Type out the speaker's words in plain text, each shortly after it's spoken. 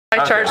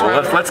Okay,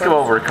 well, let's go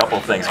over a couple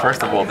of things.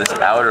 First of all, this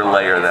outer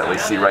layer that we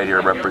see right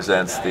here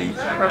represents the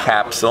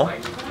capsule.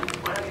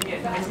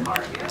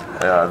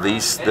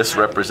 This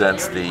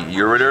represents the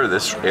ureter.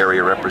 This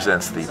area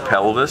represents the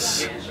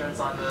pelvis.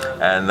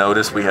 And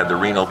notice we had the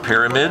renal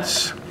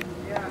pyramids,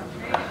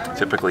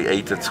 typically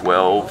 8 to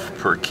 12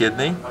 per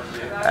kidney.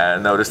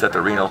 And notice that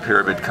the renal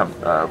pyramid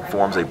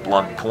forms a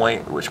blunt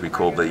point, which we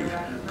call the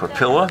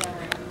papilla.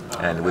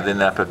 And within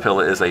that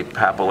papilla is a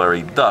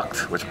papillary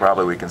duct, which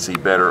probably we can see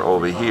better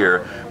over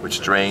here,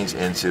 which drains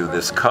into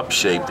this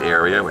cup-shaped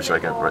area,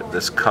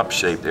 this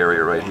cup-shaped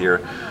area right here,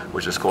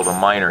 which is called a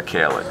minor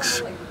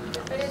calyx.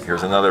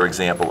 Here's another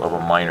example of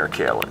a minor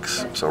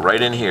calyx. So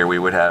right in here we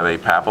would have a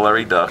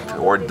papillary duct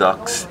or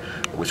ducts,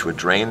 which would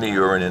drain the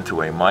urine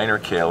into a minor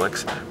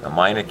calyx. The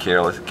minor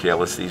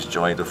calyces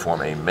join to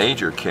form a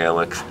major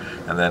calyx,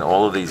 and then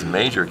all of these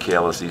major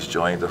calyces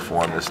join to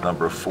form this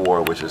number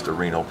 4, which is the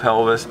renal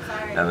pelvis,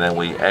 and then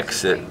we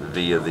exit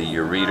via the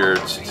ureter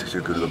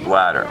to go to the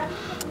bladder.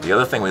 The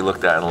other thing we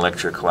looked at in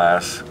lecture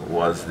class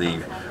was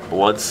the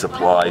blood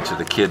supply to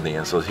the kidney,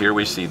 and so here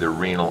we see the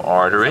renal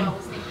artery.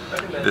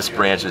 This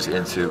branches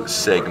into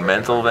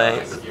segmental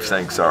arteries.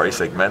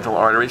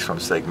 From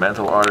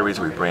segmental arteries,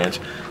 we branch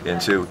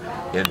into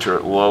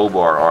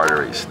interlobar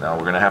arteries. Now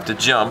we're going to have to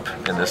jump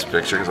in this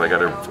picture because I got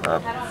to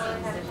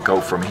go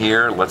from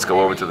here. Let's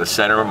go over to the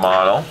center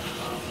model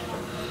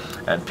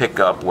and pick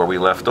up where we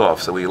left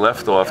off. So we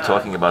left off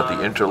talking about the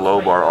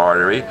interlobar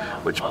artery,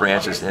 which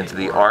branches into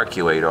the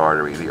arcuate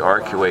artery. The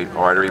arcuate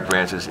artery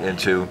branches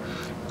into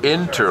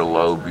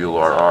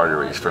interlobular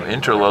arteries. From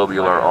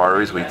interlobular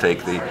arteries, we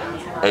take the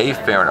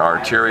afferent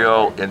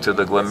arteriole into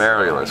the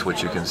glomerulus,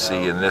 which you can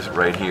see in this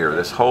right here.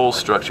 This whole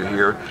structure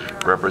here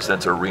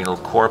represents a renal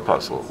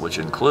corpuscle, which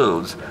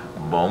includes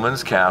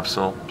Bowman's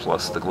capsule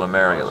plus the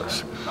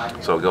glomerulus.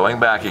 So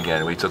going back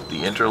again, we took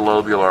the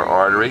interlobular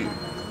artery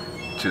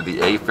to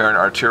the afferent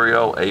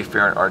arteriole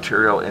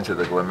into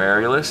the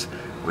glomerulus.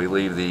 We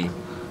leave the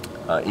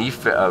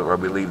efferent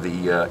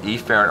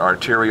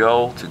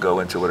arteriole to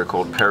go into what are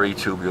called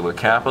peritubular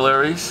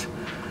capillaries.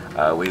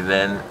 We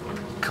then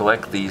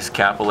collect these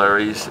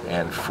capillaries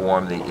and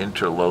form the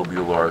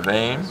interlobular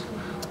vein,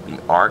 the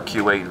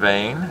arcuate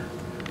vein,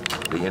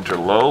 the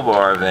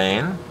interlobar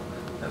vein,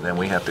 and then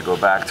we have to go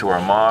back to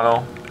our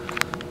model.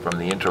 From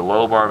the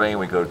interlobar vein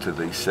we go to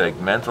the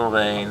segmental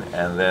vein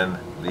and then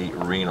the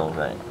renal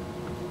vein.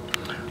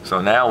 So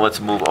now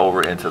let's move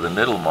over into the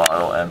middle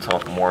model and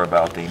talk more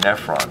about the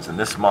nephrons. In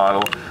this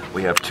model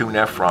we have 2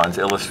 nephrons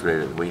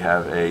illustrated. We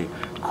have a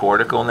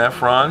cortical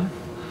nephron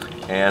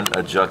and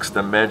a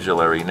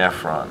juxtamedullary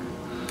nephron.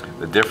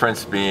 The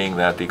difference being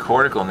that the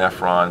cortical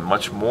nephron,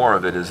 much more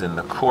of it is in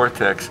the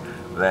cortex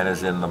than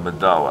is in the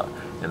medulla.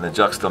 In the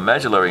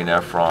juxtamedullary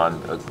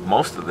nephron,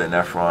 most of the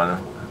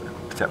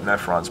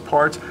nephron's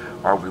parts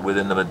are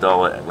within the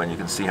medulla, when you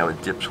can see how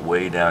it dips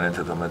way down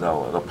into the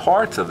medulla. The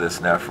parts of this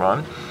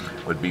nephron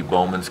would be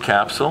Bowman's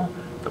capsule,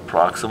 the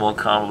proximal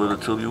convoluted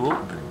tubule,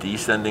 the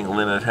descending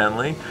limb of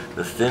Henle,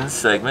 the thin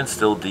segment,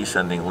 still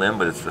descending limb,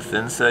 but it's the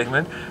thin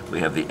segment. We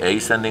have the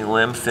ascending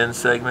limb, thin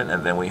segment,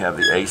 and then we have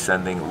the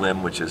ascending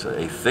limb, which is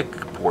a thick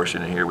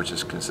portion in here, which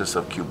consists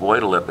of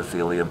cuboidal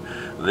epithelium.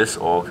 This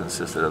all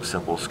consisted of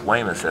simple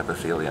squamous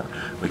epithelium.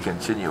 We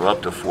continue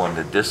up to form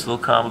the distal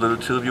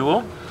convoluted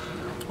tubule,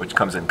 which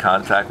comes in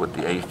contact with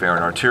the afferent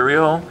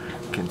arteriole.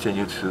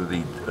 Continue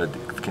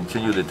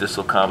the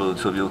distal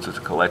convoluted tubule to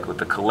collect with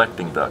the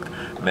collecting duct.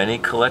 Many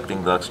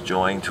collecting ducts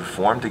join to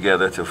form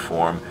together to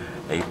form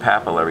a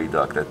papillary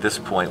duct. At this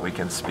point we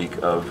can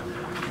speak of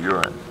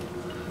urine.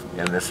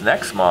 In this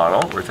next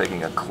model we're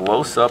taking a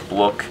close-up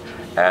look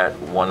at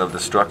one of the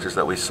structures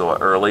that we saw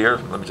earlier.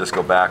 Let me just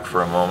go back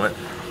for a moment.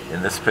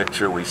 In this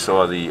picture we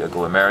saw the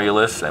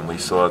glomerulus and we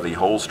saw the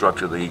whole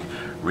structure of the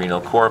renal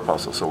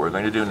corpuscle. So what we're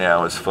going to do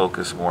now is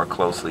focus more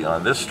closely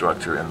on this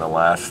structure in the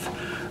last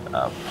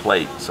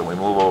plate. So we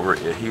move over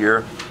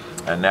here,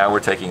 and now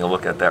we're taking a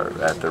look at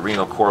the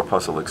renal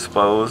corpuscle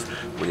exposed.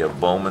 We have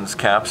Bowman's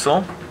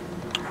capsule,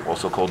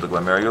 also called the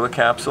glomerular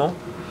capsule.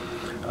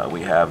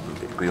 We have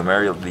the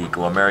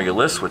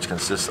glomerulus, which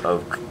consists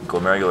of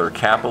glomerular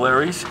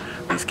capillaries.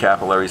 These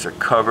capillaries are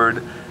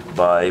covered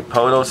by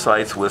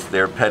podocytes with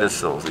their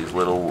pedicels. These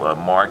little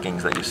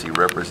markings that you see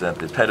represent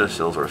the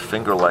pedicels, or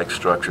finger-like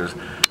structures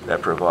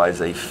that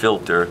provides a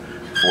filter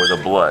for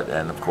the blood.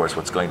 And of course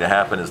what's going to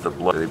happen is the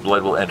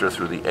blood will enter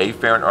through the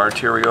afferent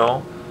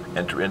arteriole,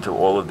 enter into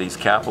all of these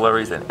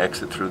capillaries, and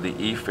exit through the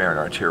efferent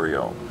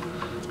arteriole.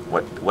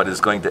 What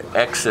is going to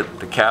exit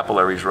the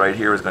capillaries right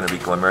here is going to be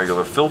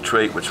glomerular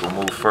filtrate, which will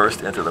move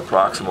first into the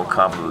proximal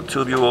convoluted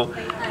tubule,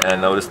 and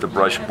notice the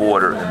brush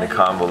border in the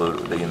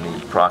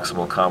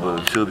proximal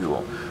convoluted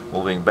tubule.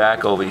 Moving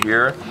back over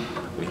here,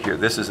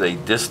 this is a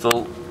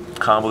distal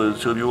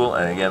convoluted tubule,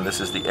 and again this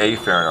is the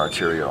afferent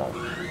arteriole.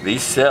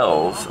 These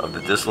cells of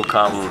the distal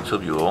convoluted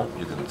tubule,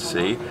 you can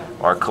see,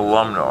 are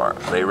columnar.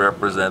 They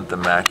represent the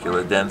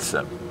macula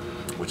densa,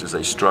 which is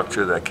a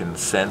structure that can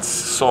sense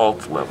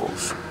salt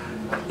levels.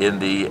 In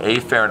the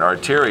afferent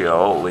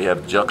arteriole, we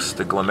have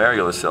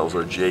juxtaglomerular cells,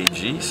 or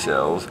JG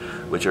cells,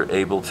 which are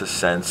able to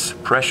sense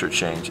pressure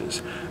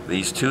changes.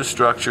 These two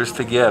structures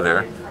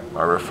together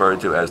are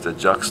referred to as the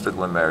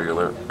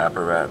juxtaglomerular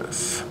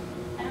apparatus.